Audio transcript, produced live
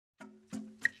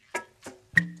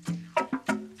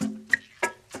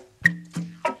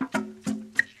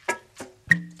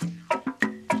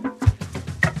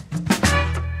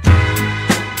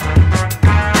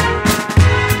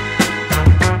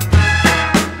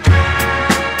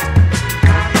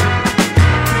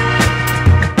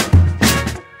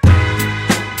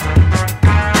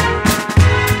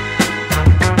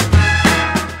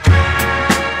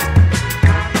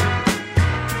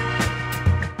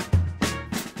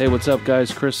Hey, what's up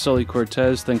guys? Chris, Sully,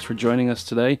 Cortez. Thanks for joining us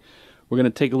today. We're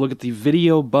going to take a look at the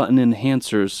video button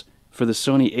enhancers for the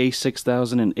Sony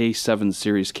A6000 and A7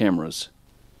 series cameras.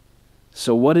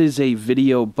 So what is a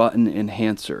video button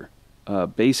enhancer?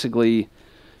 Basically,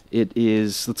 it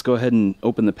is, let's go ahead and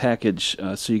open the package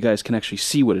so you guys can actually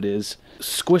see what it is.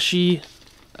 Squishy,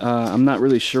 I'm not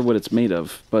really sure what it's made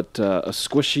of, but a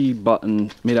squishy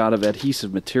button made out of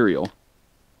adhesive material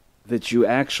that you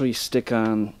actually stick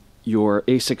on your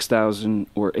A6000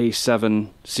 or A7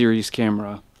 series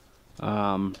camera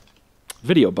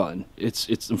video button.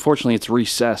 It's unfortunately it's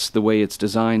recessed. The way it's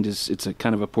designed is it's a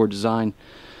kind of a poor design.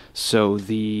 So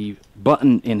the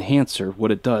button enhancer,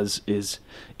 what it does is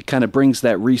it kind of brings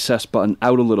that recessed button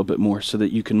out a little bit more so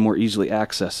that you can more easily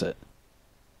access it.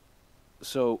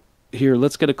 So here,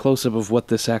 let's get a close-up of what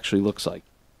this actually looks like.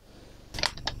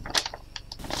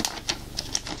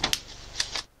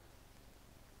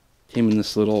 Came in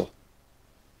this little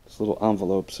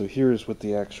envelope. So here's what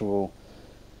the actual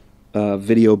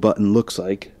video button looks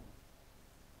like.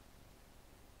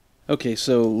 Okay,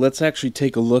 so let's actually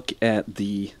take a look at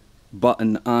the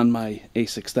button on my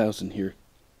A6000 here.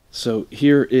 So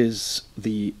here is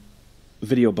the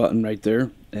video button right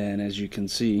there, and as you can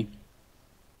see,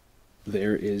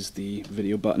 there is the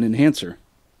video button enhancer.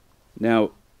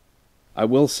 Now, I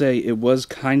will say it was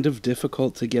kind of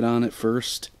difficult to get on at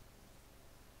first.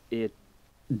 It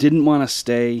didn't want to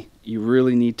stay. You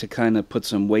really need to kind of put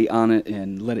some weight on it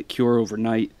and let it cure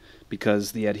overnight,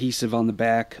 because the adhesive on the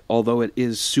back, although it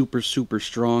is super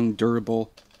strong, durable,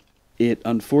 it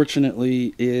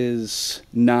unfortunately is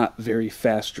not very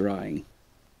fast drying.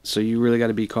 So you really got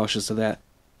to be cautious of that.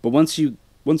 But once you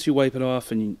wipe it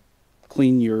off and you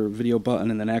clean your video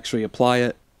button and then actually apply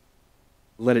it,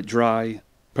 let it dry,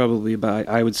 probably by,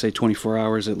 I would say, 24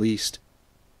 hours at least.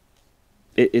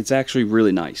 It's actually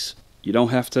really nice. You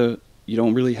don't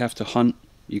really have to hunt.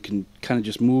 You can kind of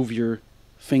just move your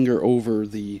finger over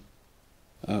the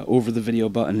video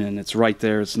button and it's right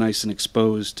there. It's nice and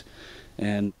exposed,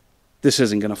 and this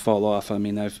isn't going to fall off. I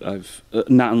mean, I've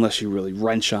not unless you really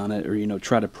wrench on it or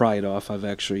try to pry it off. I've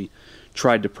actually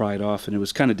tried to pry it off and it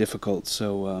was kind of difficult.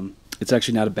 So it's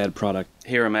actually not a bad product.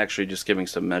 Here I'm actually just giving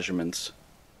some measurements.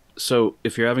 So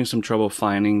if you're having some trouble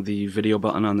finding the video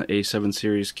button on the A7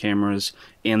 series cameras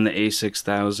and the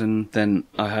A6000, then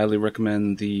I highly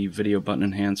recommend the video button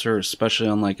enhancer, especially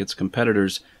unlike its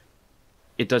competitors.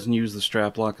 It doesn't use the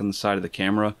strap lock on the side of the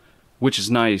camera, which is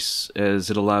nice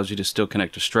as it allows you to still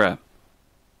connect a strap.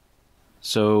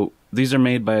 So these are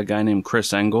made by a guy named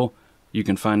Chris Engell. You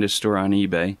can find his store on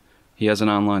eBay. He has an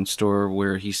online store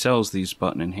where he sells these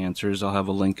button enhancers. I'll have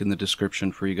a link in the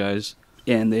description for you guys.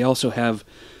 And they also have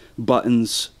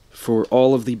buttons for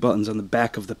all of the buttons on the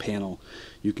back of the panel.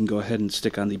 You can go ahead and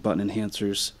stick on the button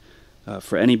enhancers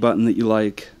for any button that you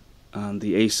like on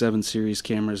the A7 series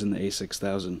cameras and the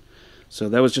A6000. So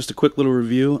that was just a quick little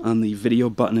review on the video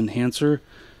button enhancer.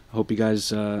 I hope you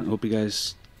guys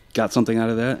got something out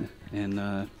of that,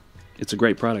 and it's a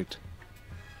great product.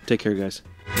 Take care, guys.